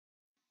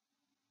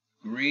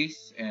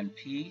Grace and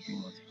peace be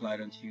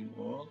multiplied unto you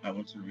all. I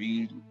want to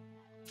read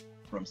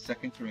from 2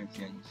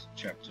 Corinthians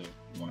chapter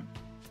 1.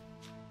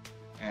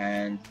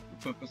 And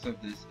the purpose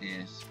of this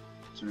is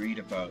to read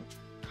about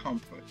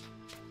comfort.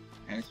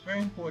 And it's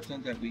very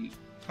important that we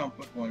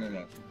comfort one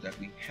another, that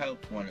we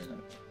help one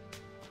another.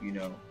 You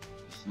know,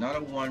 it's not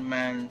a one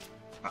man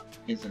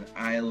is an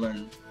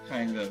island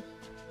kind of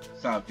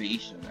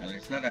salvation. And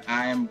it's not that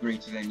I am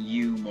greater than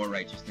you, more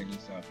righteous than you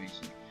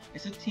salvation.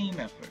 It's a team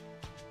effort.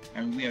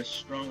 And we are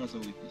strong as a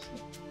weakness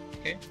link.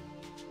 Okay?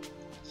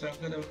 So I'm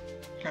going to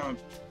kind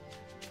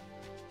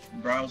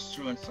of browse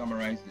through and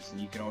summarize this,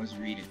 and you can always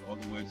read it. All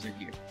the words are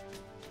here.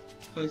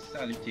 First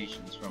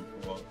salutations from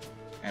Paul,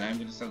 and I'm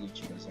going to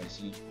salute you as I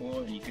salute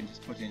Paul, and you can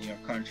just put in your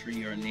country,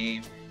 your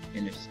name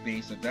in the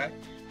space of that.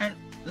 And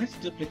let's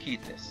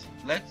duplicate this.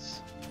 Let's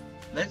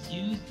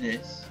use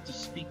this to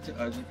speak to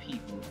other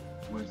people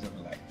words of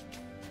life.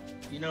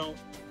 You know,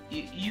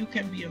 you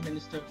can be a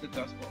minister of the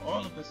gospel.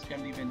 All of us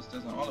can be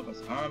ministers, and all of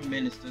us are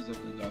ministers of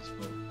the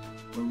gospel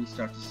when we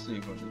start to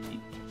serve other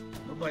people.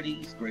 Nobody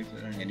is greater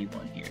than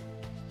anyone here.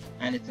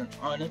 And it's an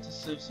honor to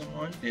serve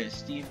someone. They're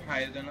esteemed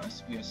higher than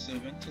us. We are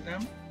servant to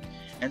them.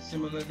 And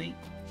similarly,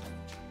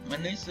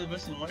 when they serve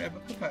us in whatever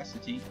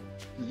capacity,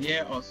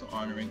 they're also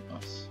honoring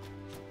us.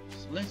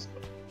 So let's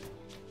go.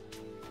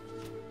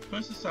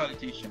 First, a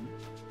salutation.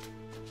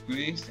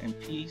 Grace and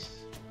peace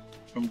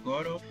from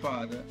God our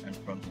Father and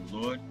from the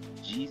Lord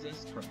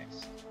Jesus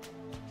Christ.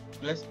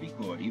 Blessed be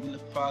God, even the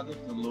Father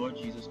of the Lord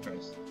Jesus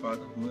Christ, the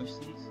Father of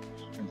mercies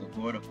and the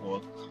God of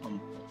all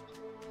comfort,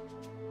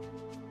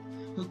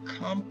 who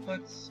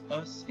comforts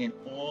us in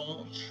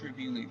all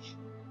tribulation,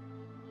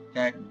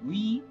 that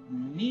we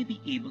may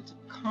be able to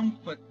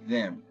comfort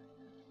them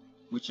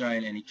which are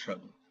in any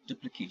trouble.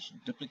 Duplication.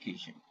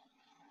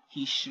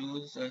 He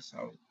shows us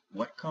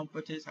what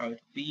comfort is, how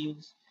it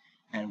feels,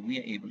 and we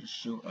are able to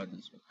show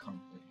others what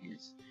comfort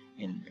is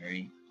in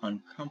very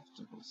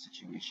uncomfortable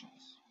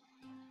situations.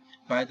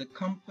 By the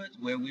comfort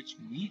wherewith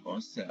we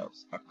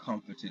ourselves are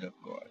comforted of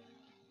God.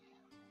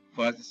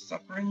 For as the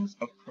sufferings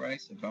of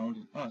Christ abound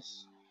in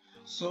us,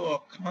 so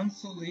our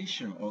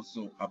consolation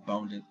also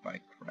aboundeth by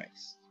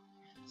Christ.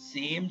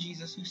 Same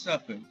Jesus who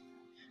suffered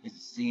is the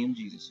same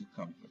Jesus who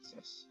comforts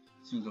us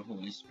through the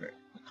Holy Spirit,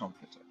 the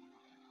Comforter.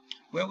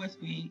 Wherewith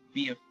we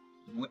be,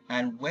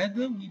 and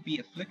whether we be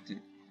afflicted,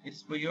 it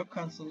is for your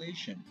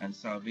consolation and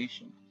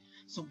salvation.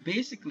 So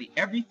basically,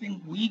 everything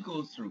we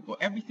go through, or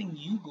everything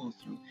you go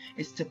through,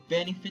 is to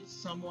benefit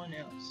someone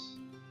else,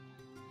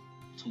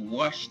 to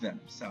wash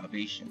them,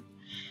 salvation,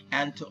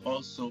 and to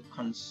also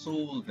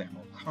console them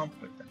or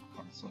comfort them,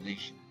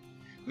 consolation,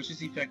 which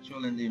is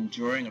effectual in the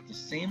enduring of the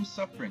same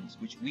sufferings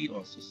which we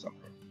also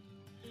suffer.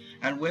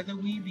 And whether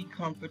we be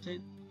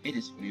comforted, it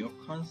is for your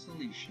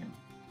consolation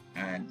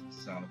and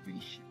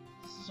salvation.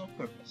 This is our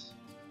purpose.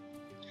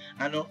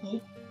 And our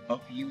hope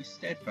of you is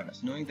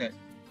steadfast, knowing that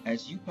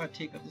as you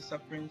partake of the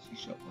sufferings, you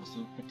shall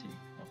also partake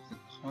of the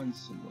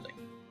consoling.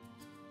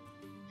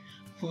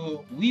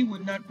 For we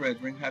would not,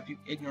 brethren, have you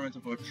ignorant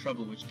of our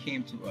trouble which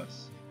came to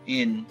us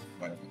in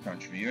whatever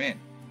country you're in,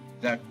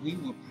 that we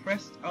were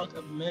pressed out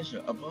of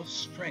measure, above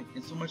strength,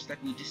 insomuch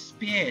that we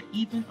despaired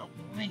even of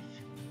life.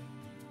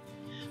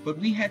 But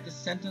we had the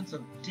sentence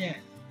of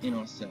death in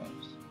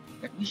ourselves,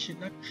 that we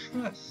should not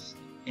trust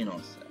in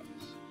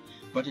ourselves,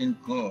 but in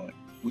God,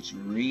 which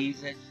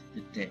raiseth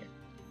the dead,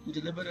 who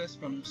delivered us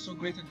from so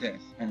great a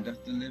death, and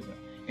doth deliver,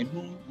 in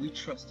whom we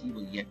trust he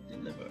will yet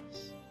deliver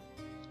us.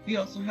 We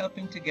also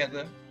helping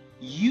together,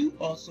 you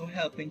also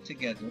helping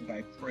together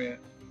by prayer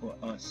for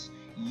us.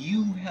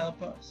 You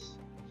help us,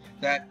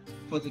 that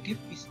for the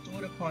gift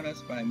bestowed upon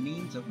us by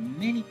means of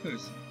many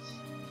persons,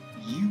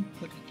 you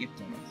put a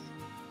gift on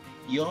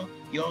us.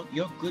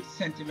 Your good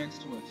sentiments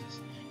towards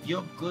us,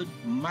 your good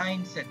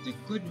mindset, the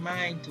good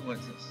mind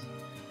towards us,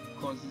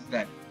 causes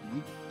that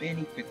we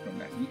benefit from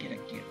that. We get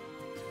a gift.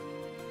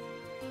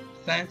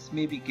 Thanks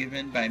may be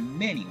given by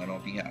many on our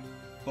behalf.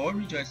 For our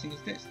rejoicing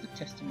is this, the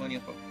testimony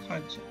of our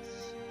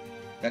conscience,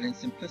 that in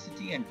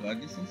simplicity and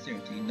godly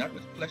sincerity, not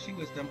with fleshly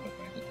wisdom, but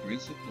by the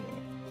grace of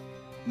God,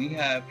 we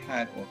have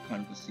had our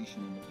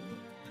conversation in the world,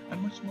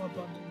 and much more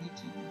abundantly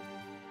to you.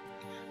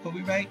 For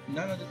we write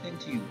none other thing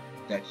to you,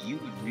 that you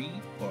would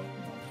read or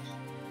acknowledge,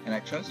 and I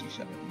trust you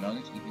shall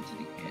acknowledge even to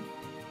the end.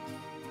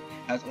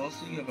 As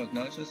also you have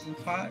acknowledged us in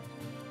part,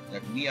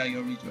 that we are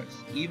your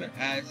rejoicing, even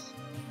as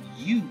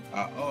you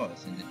are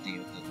ours in the day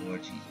of the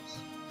Lord Jesus.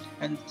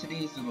 And today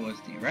is the Lord's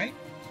day, right?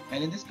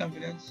 And in this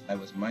confidence I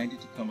was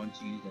minded to come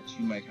unto you, that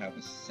you might have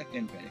a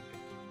second benefit,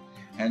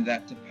 and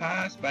that to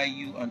pass by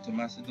you unto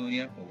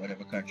Macedonia, or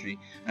whatever country,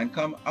 and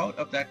come out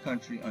of that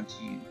country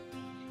unto you,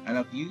 and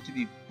of you to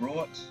be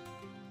brought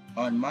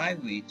on my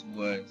way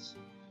towards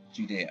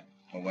Judea,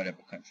 or whatever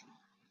country.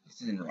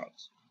 This is en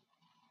route.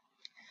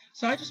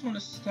 So I just want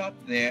to stop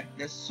there.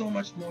 There's so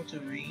much more to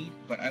read,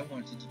 but I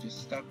wanted to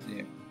just stop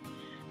there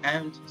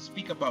and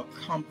speak about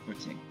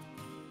comforting.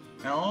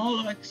 And all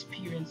our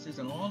experiences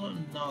and all our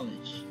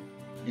knowledge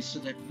is so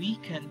that we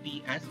can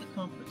be, as the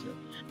Comforter,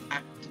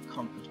 act to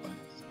comfort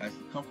others. As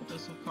the Comforter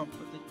so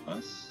comforted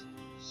us,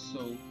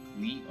 so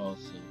we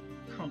also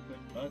comfort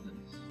others.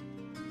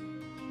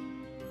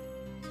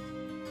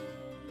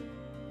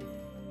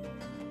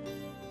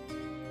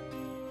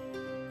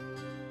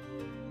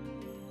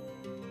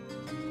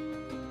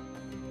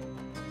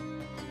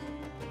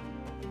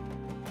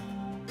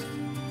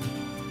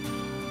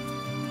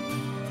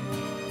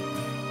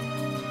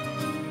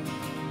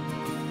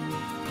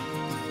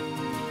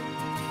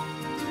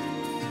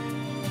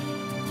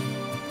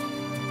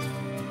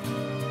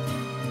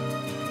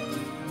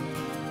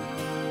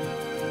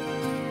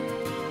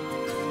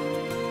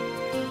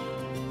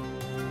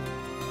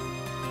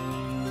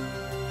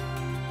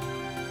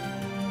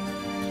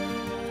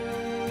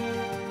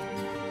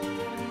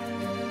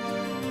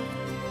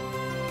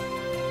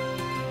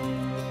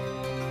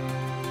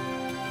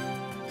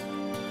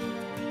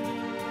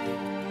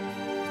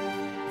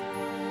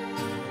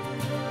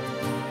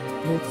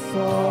 It's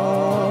all